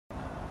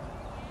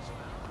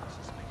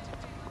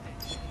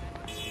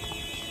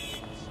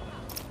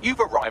You've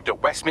arrived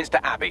at Westminster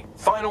Abbey,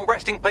 final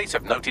resting place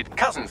of noted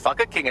cousin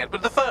fucker King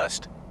Edward I.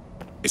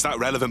 Is that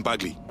relevant,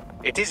 Bagley?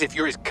 It is if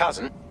you're his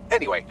cousin.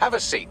 Anyway, have a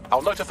seat.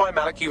 I'll notify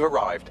Malik you've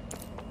arrived.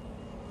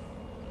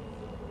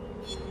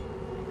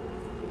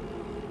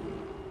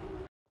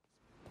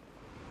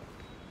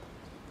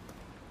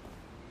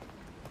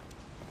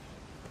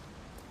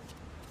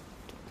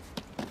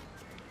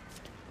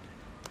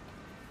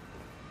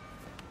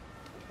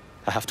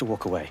 I have to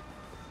walk away.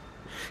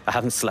 I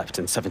haven't slept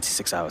in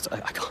 76 hours. I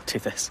can't do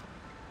this.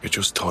 You're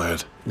just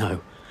tired.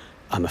 No,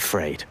 I'm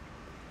afraid.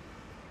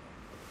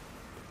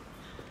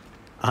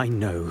 I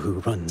know who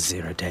runs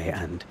Zero Day,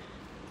 and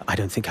I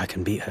don't think I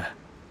can beat her.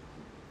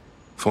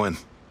 Fine.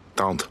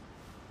 Don't.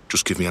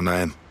 Just give me a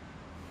name.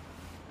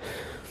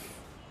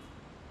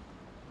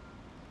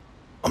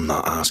 I'm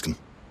not asking.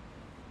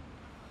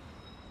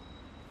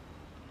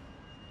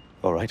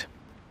 All right.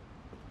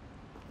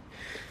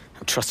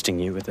 I'm trusting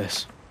you with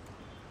this.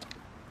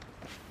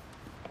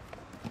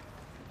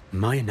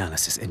 My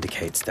analysis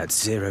indicates that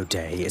Zero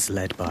Day is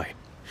led by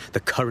the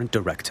current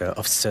director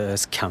of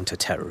SIR's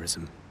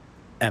counter-terrorism,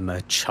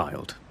 Emma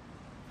Child.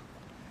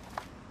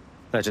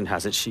 Legend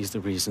has it she's the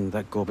reason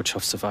that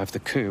Gorbachev survived the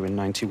coup in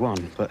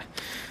 '91, but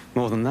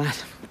more than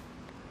that,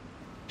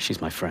 she's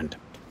my friend.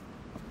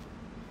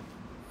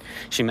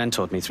 She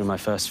mentored me through my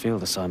first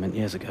field assignment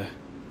years ago.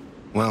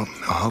 Well,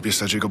 I hope you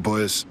said your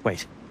goodbyes.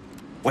 Wait.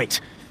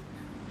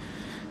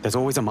 There's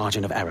always a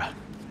margin of error.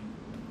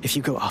 If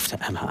you go after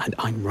Emma and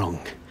I'm wrong,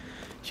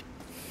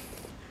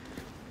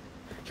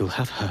 you'll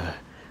have her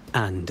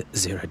and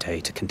Zero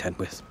Day to contend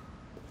with.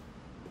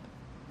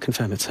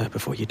 Confirm it's her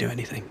before you do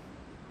anything.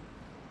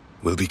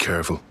 We'll be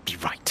careful. Be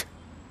right.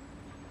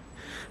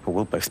 Or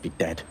we'll both be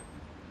dead.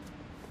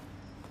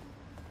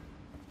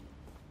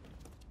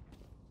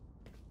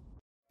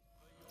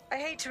 I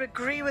hate to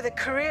agree with a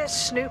career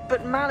snoop,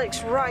 but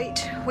Malik's right.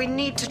 We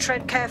need to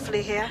tread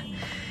carefully here.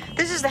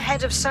 This is the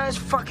head of SIR's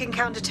fucking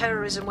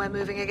counter-terrorism we're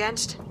moving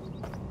against.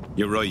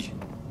 You're right.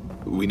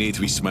 We need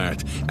to be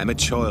smart. Emma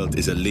Child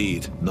is a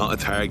lead, not a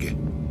target.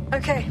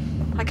 Okay,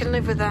 I can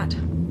live with that.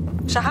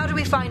 So how do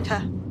we find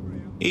her?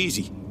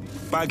 Easy.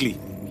 Bagley,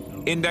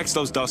 index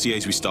those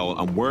dossiers we stole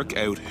and work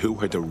out who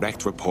her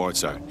direct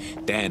reports are.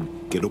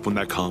 Then get up on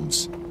their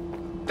comms.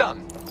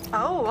 Done.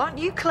 Oh, aren't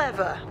you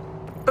clever?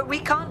 But we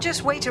can't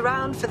just wait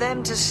around for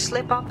them to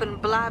slip up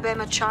and blab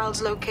Emma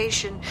Child's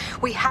location.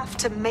 We have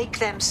to make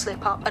them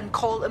slip up and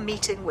call a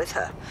meeting with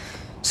her.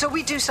 So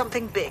we do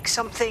something big,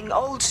 something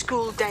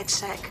old-school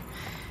DedSec.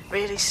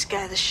 Really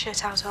scare the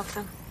shit out of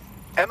them.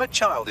 Emma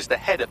Child is the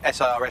head of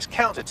SIRS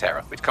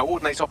counter-terror, which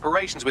coordinates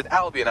operations with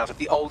Albion out of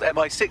the old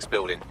MI6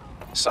 building.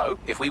 So,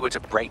 if we were to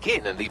break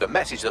in and leave a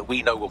message that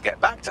we know will get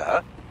back to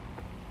her...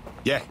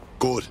 Yeah,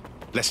 good.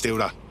 Let's do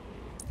that.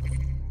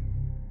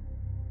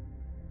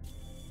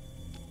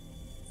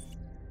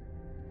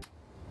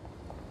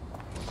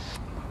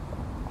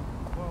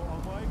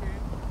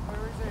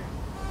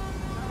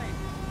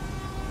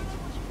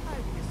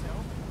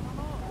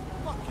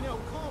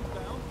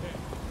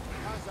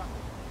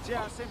 See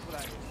how simple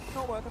that is?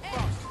 Not worth a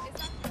fuss.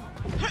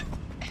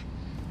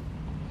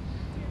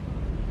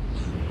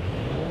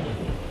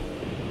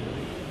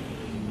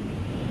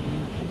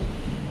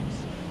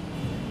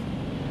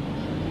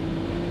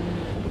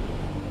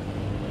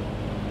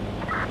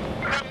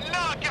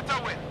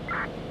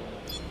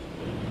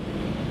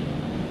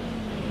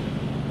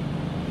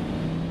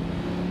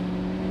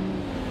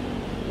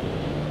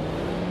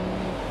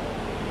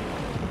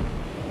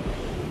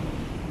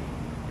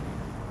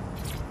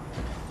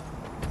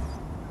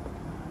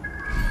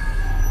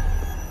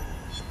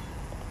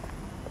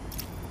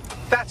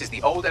 That is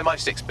the old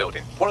MI6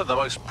 building, one of the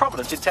most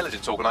prominent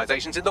intelligence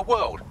organizations in the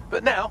world.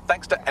 But now,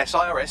 thanks to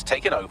SIRS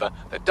taking over,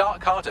 the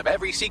dark heart of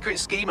every secret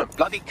scheme and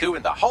bloody coup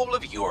in the whole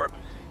of Europe.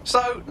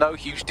 So, no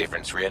huge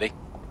difference, really.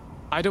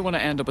 I don't want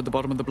to end up at the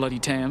bottom of the bloody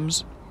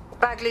Thames.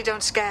 Bagley,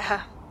 don't scare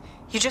her.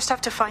 You just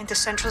have to find the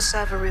central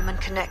server room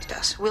and connect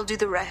us. We'll do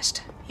the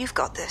rest. You've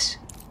got this.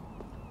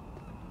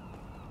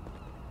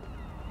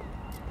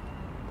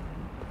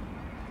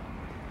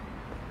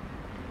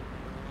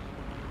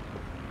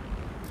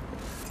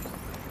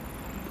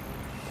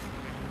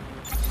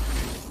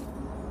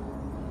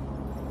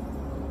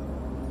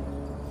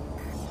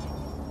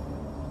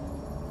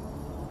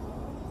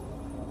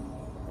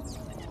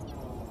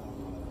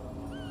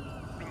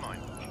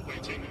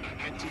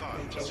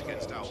 Just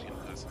against Albion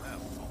personnel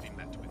will be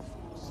met with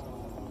force.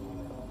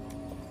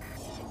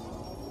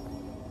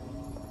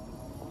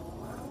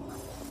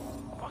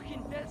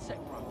 Fucking DedSec,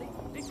 bro.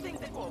 They think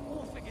they've got it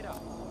all figured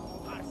out.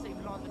 How to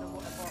save London and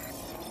whatever.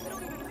 They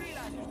don't even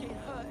realise who's getting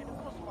hurt in the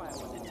crossfire.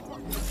 So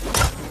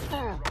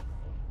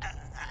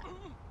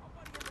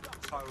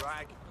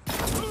rag.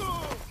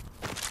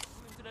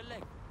 Into the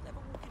leg. Never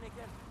walking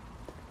again.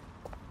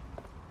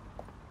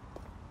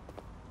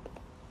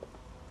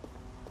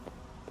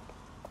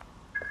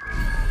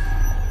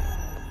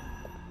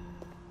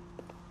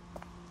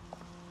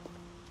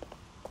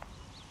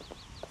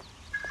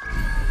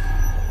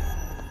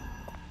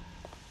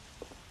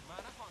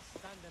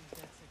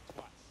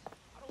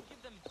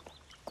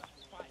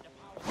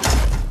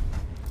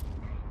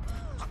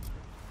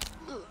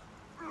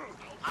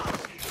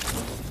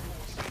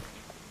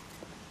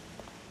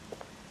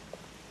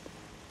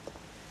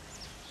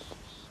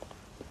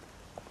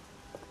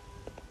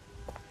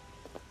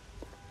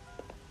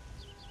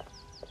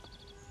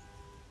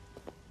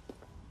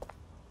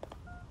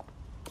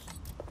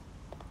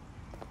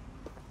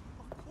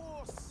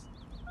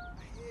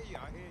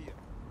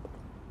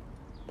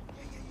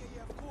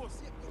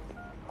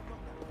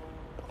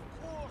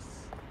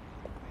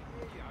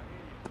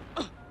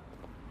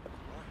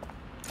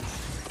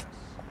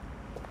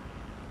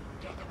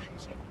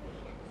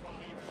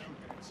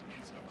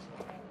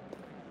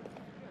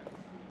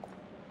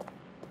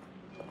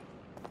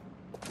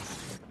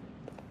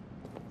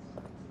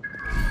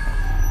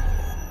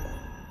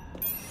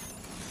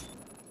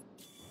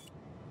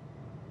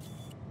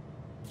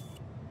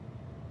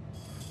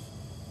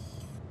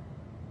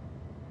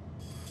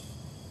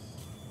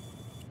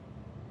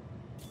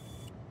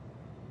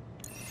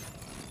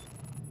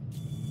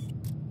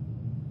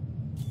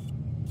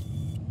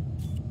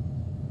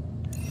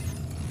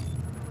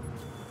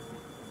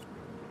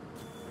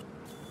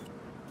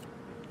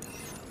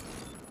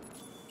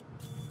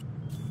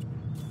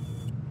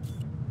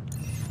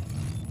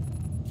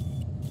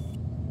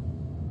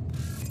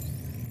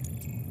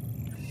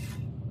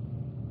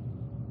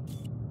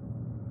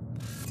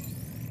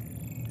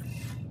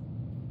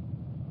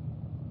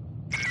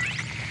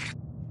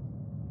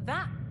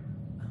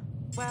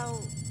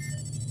 Well,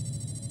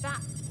 that...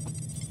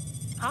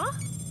 Huh?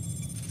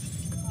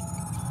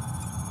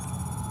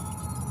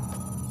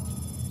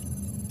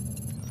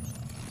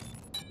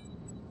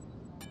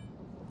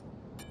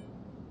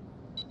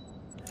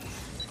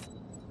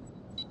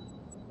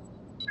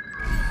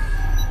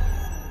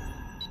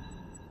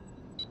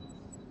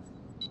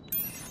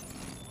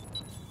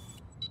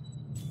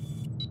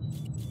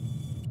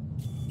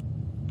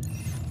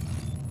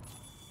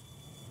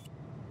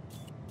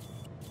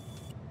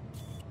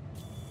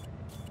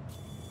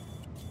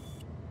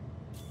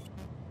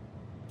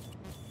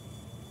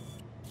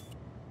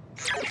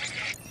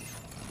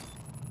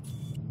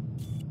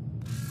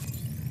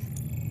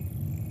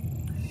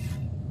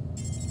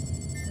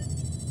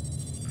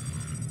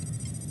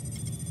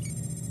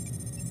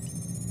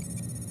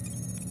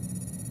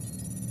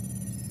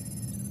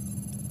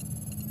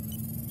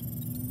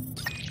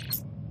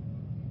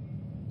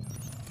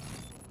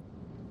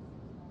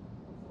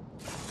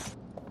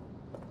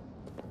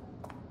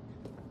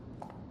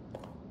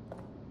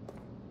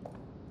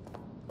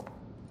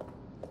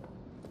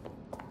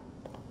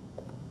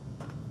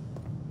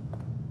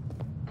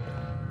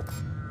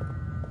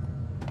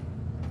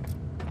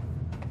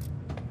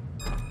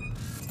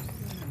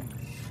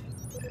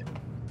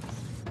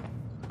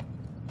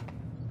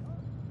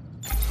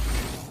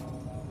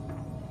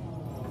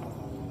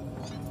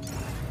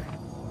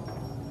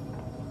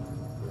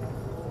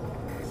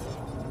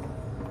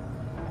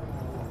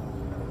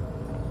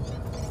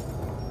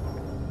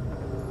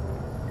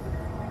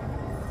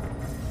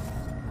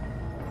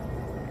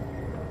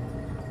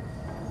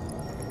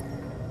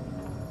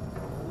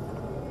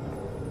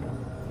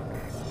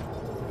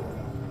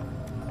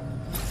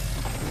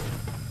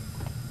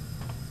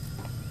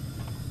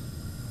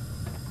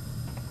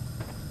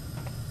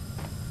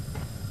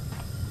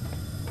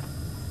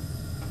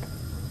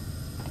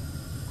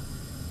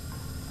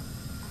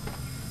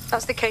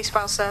 That's the case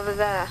file server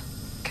there.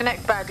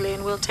 Connect Bagley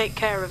and we'll take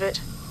care of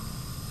it.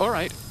 All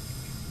right.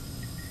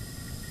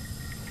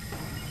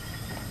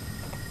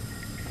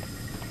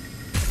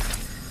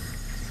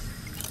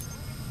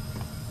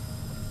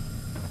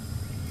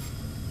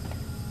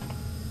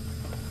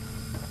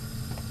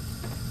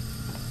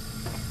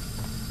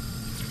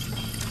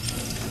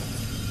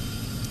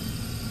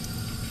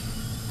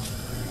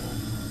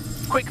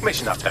 Quick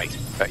mission update,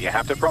 but you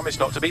have to promise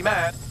not to be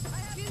mad.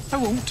 I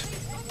won't.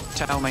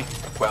 Tell me.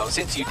 Well,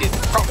 since you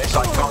didn't promise,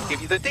 I can't give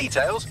you the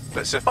details,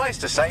 but suffice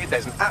to say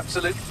there's an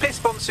absolute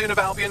piss monsoon of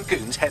Albion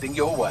goons heading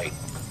your way.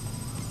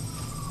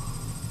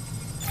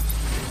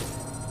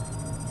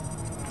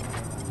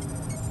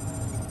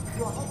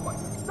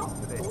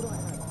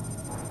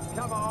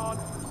 Come on,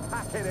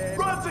 pack it in.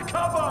 Run to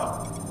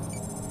cover!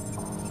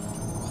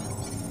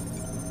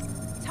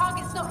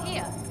 Target's not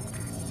here.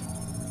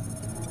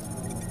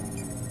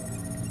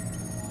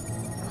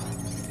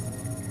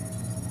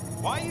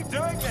 Why are you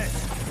doing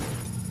this?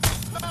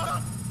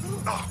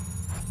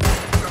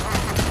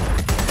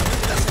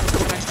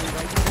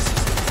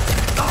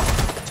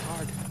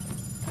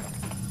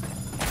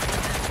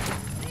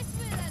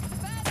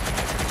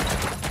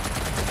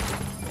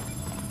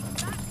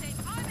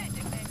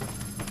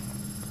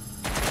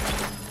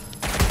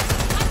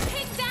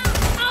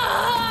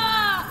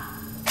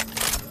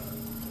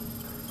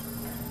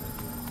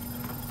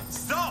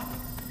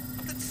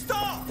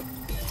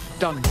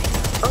 Done.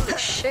 Holy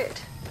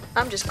shit.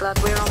 I'm just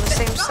glad we're on the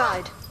same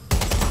side.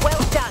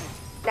 Well done.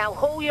 Now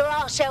haul your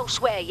arse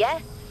elsewhere,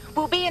 yeah?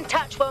 We'll be in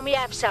touch when we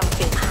have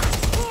something.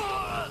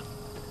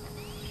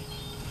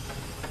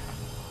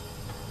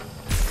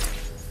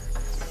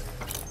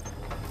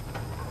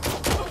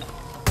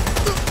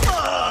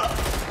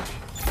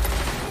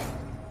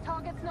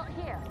 Target's not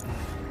here.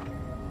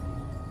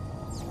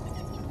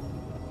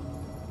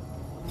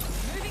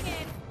 Moving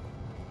in.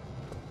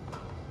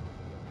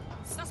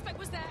 Suspect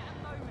was there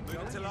a moment ago.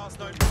 Moving to last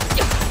known.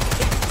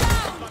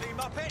 Bloody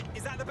Muppet,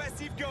 is that the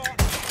best you've got?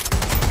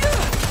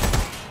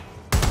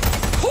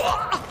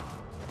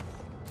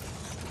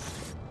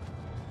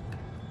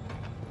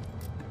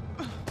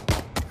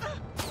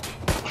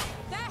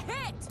 They're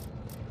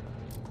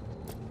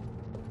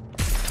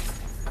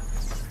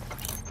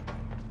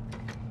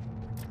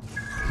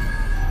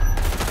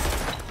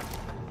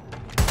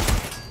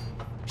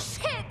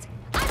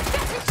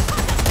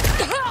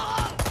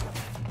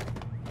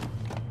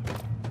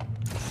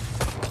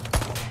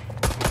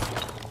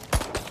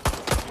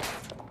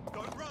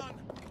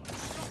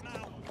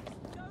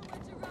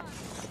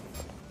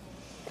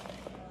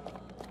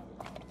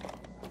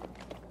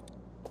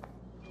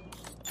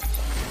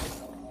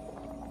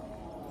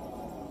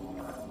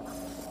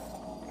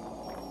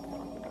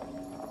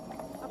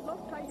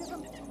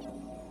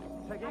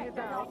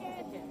Get down.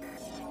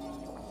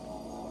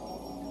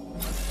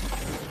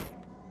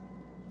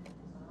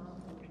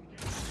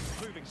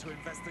 Moving to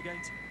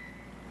investigate.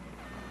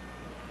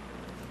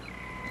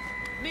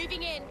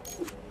 Moving in.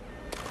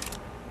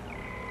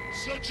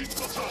 Searching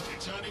for target,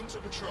 turning to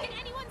patrol. Can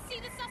anyone see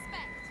the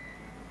suspect?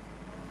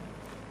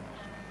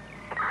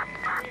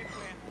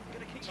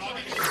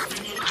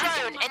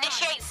 Drone,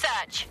 initiate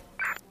search.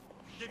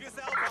 Give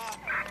yourself up.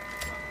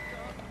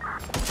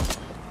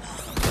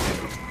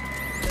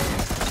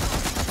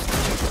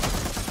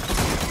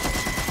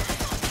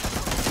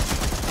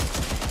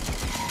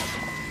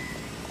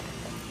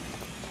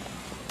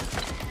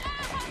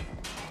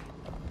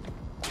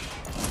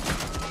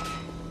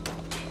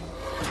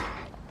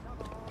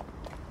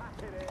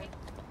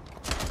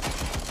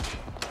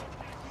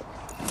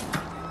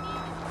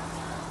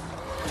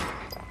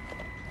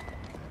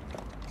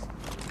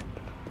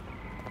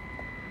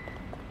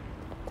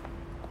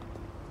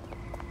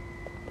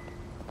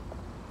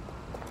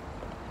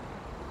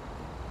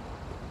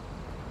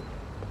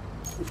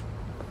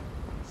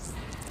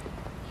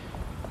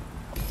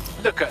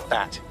 Look at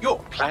that. Your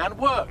plan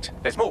worked.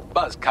 There's more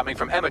buzz coming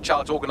from Emma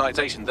Child's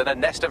organisation than a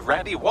nest of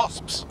rowdy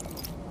wasps.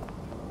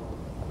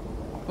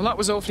 Well, that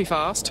was awfully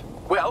fast.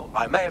 Well,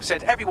 I may have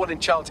sent everyone in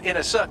Child's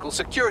inner circle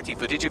security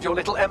footage of your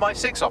little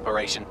MI6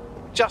 operation,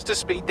 just to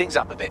speed things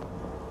up a bit.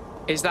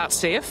 Is that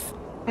safe?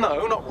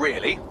 No, not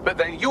really. But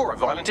then you're a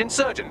violent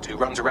insurgent who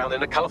runs around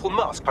in a colourful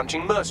mask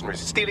punching mercenaries,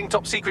 stealing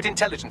top-secret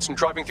intelligence and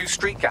driving through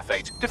street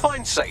cafes.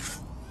 Define safe.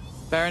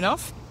 Fair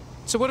enough.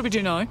 So what do we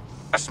do now?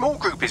 A small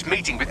group is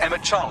meeting with Emma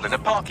Child in a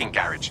parking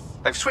garage.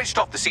 They've switched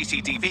off the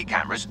CCTV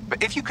cameras,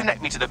 but if you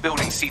connect me to the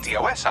building's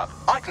CTOS hub,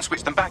 I can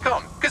switch them back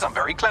on, because I'm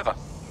very clever.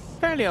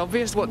 Fairly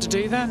obvious what to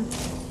do then.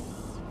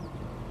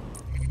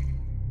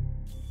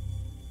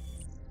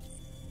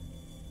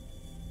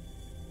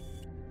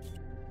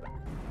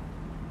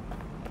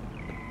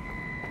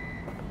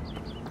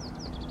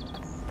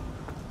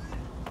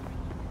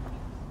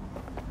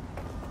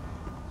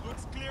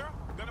 Looks clear.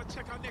 Gonna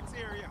check our next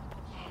area.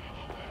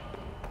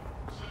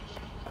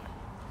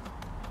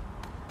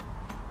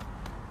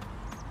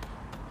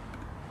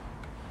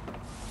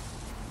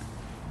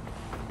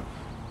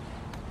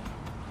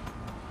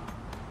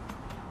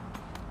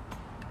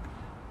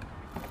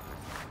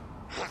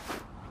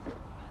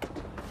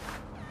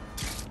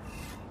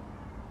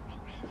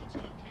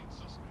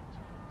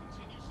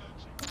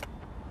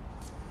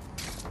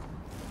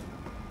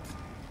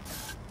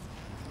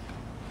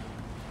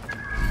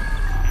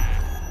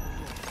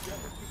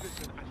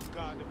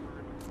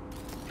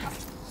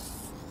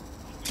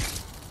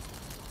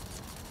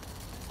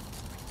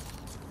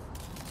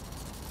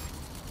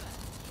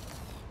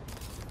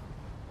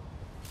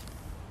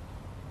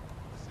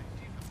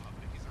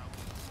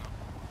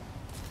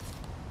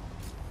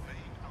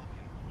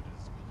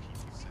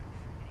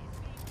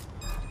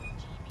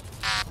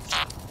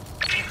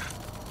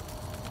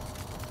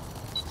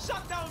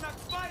 Shut down that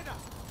spider!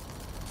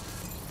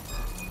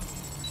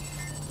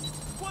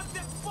 What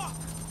the fuck?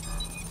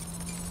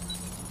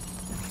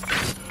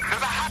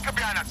 There's a hacker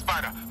behind that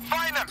spider.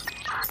 Find him!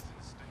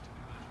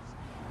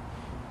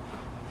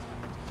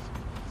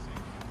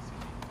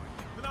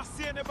 When I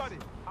see anybody,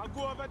 I'll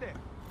go over there.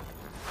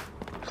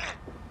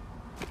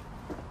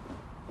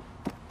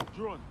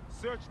 Drone,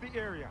 search the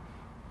area.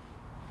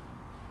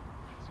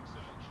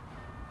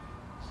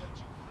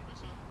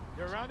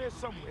 They're around here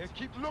somewhere.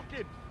 Keep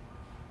looking.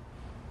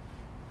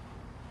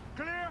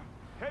 Clear?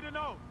 Heading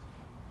out.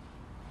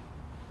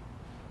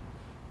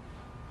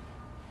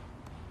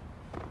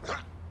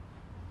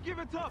 Give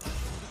it up.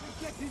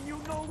 We're getting you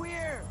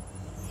nowhere.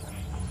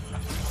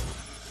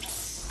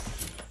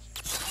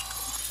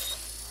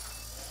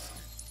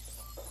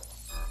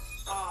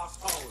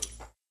 Asshole.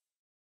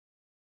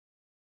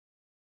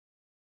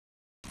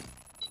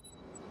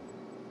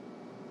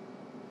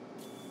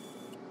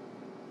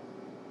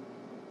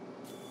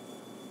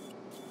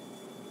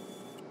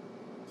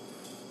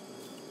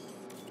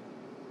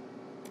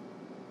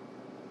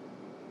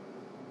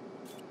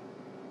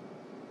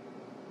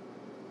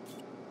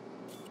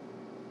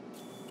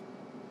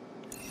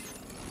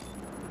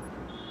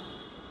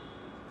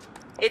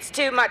 It's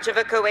too much of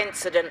a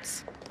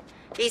coincidence.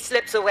 He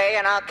slips away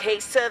and our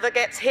case server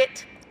gets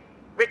hit.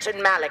 Richard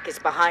Malik is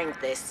behind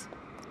this.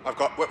 I've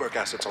got wetwork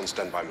assets on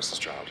standby, Mrs.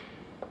 Child.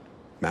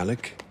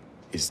 Malik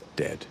is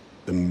dead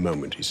the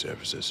moment he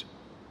surfaces.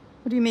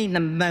 What do you mean, the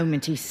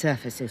moment he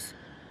surfaces?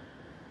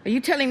 Are you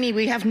telling me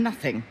we have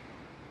nothing?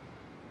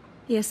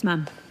 Yes,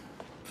 ma'am.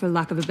 For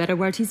lack of a better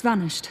word, he's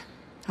vanished.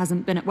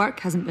 Hasn't been at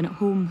work, hasn't been at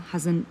home,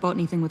 hasn't bought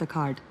anything with a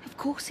card. Of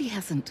course he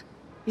hasn't.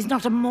 He's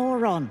not a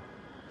moron.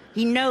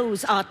 He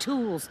knows our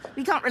tools.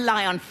 We can't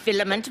rely on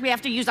filament. We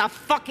have to use our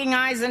fucking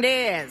eyes and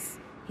ears.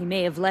 He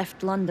may have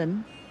left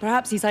London.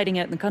 Perhaps he's hiding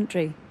out in the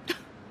country.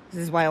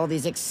 This is why all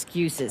these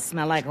excuses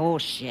smell like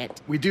horse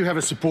shit. We do have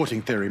a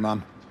supporting theory,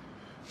 Mum.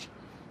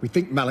 We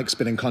think Malik's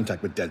been in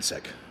contact with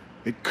DedSec.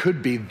 It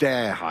could be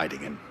they're hiding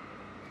him.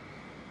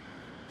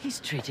 He's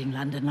treating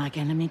London like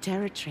enemy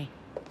territory.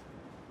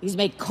 He's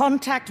made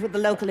contact with the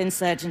local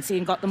insurgency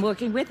and got them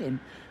working with him.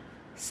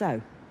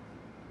 So,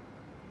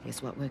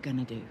 here's what we're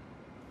gonna do.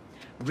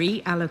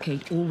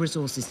 Reallocate all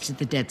resources to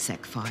the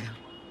DedSec file.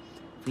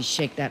 If we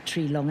shake that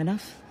tree long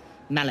enough,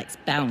 Malik's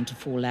bound to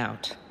fall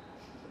out.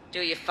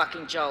 Do your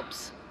fucking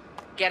jobs.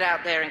 Get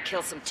out there and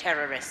kill some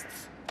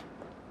terrorists.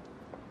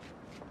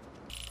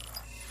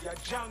 Yeah,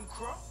 John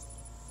Crow.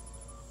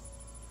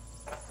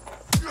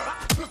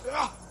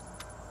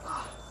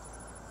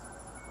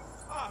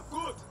 Ah,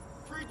 good.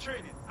 Free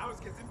training. I was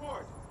getting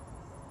bored.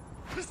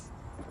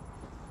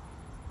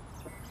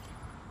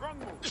 Wrong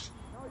move.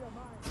 Now you're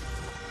mine.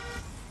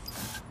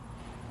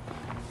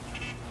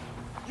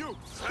 You,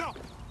 stop!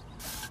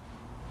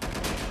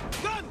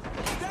 Gun!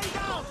 Stay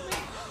down!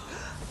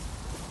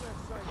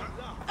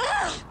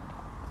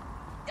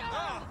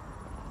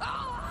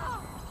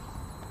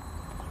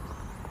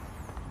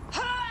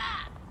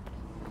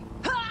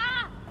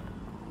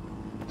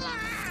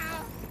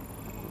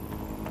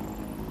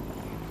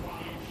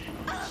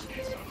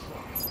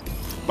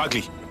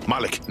 Bagley,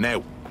 Malik,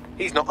 now.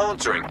 He's not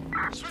answering.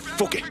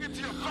 Fuck it.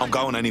 I'm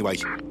going anyway.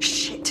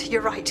 Shit,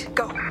 you're right.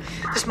 Go.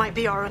 This might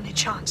be our only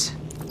chance.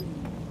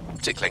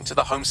 Tickling to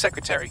the Home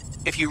Secretary.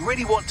 If you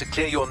really want to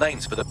clear your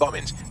names for the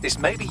bombings, this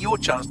may be your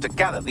chance to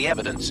gather the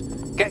evidence.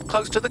 Get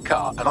close to the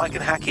car and I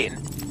can hack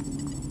in.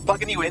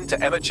 Plugging you into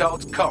Emma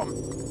Child's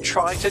comm.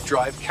 Try to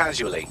drive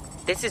casually.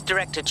 This is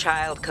Director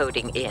Child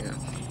coding in.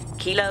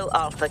 Kilo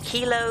Alpha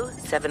Kilo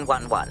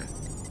 711.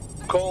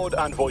 Code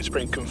and voice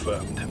print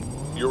confirmed.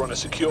 You're on a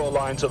secure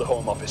line to the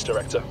Home Office,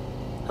 Director.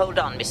 Hold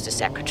on, Mr.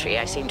 Secretary.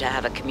 I seem to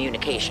have a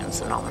communications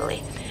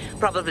anomaly.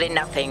 Probably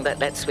nothing, but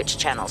let's switch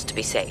channels to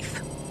be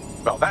safe.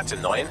 Well, that's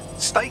annoying.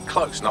 Stay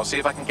close and I'll see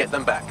if I can get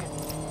them back.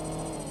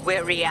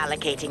 We're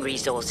reallocating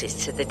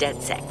resources to the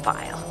DedSec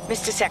file.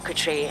 Mr.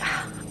 Secretary,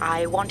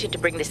 I wanted to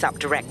bring this up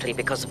directly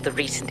because of the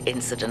recent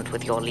incident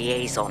with your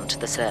liaison to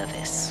the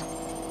service.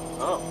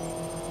 Oh.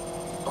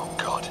 Oh,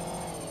 God.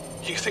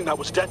 You think that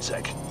was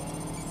DedSec?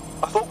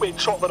 I thought we'd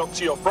chalk that up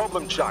to your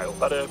problem child,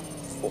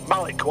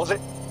 Malik, was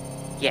it?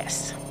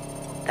 Yes.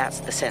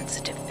 That's the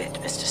sensitive bit,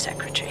 Mr.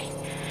 Secretary.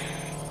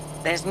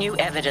 There's new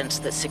evidence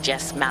that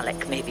suggests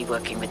Malik may be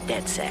working with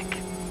DedSec.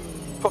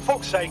 For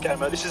fuck's sake,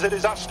 Emma, this is a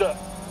disaster.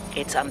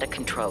 It's under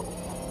control.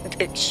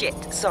 Shit,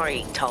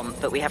 sorry, Tom,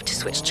 but we have to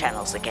switch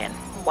channels again.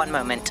 One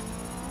moment.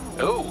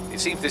 Oh,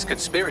 it seems this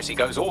conspiracy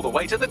goes all the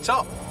way to the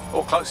top.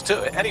 Or close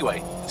to it,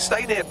 anyway.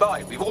 Stay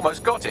nearby, we've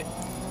almost got it.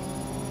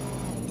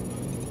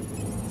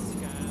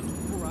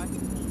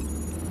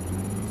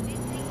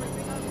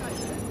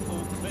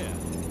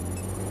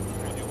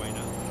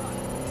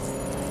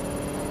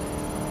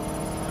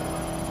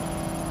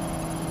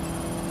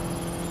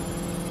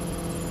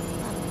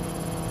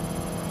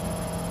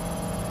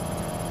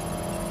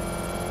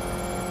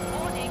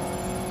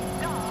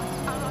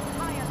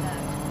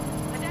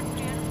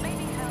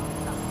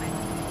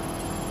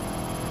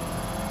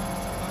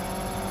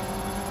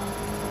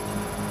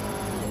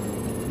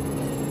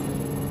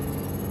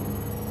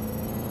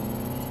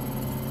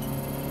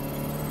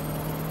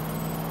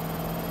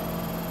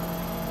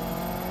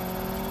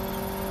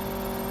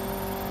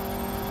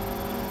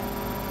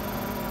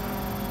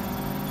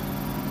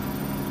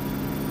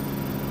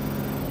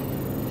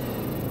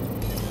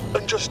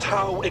 And just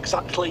how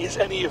exactly is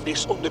any of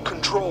this under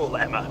control,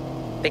 Emma?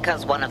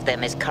 Because one of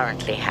them is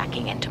currently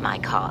hacking into my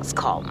car's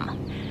comm.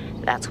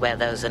 That's where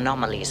those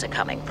anomalies are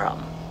coming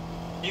from.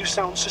 You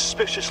sound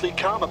suspiciously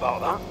calm about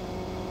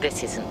that.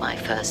 This isn't my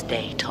first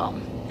day,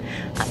 Tom.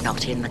 I'm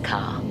not in the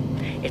car.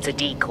 It's a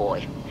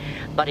decoy.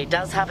 But it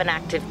does have an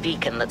active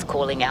beacon that's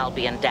calling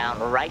Albion down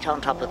right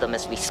on top of them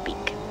as we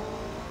speak.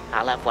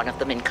 I'll have one of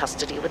them in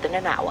custody within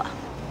an hour.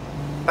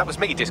 That was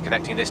me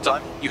disconnecting this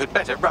time. You had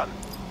better run.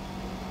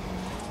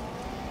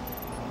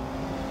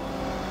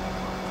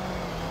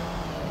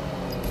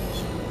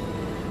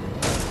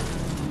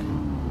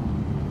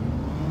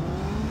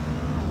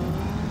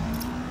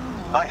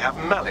 I have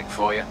Malik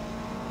for you.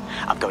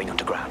 I'm going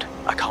underground.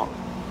 I can't.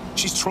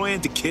 She's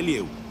trying to kill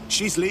you.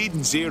 She's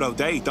leading 0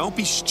 Day. Don't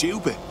be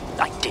stupid.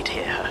 I did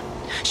hear her.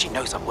 She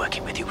knows I'm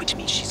working with you, which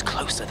means she's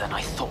closer than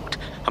I thought.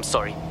 I'm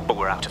sorry, but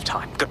we're out of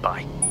time.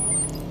 Goodbye.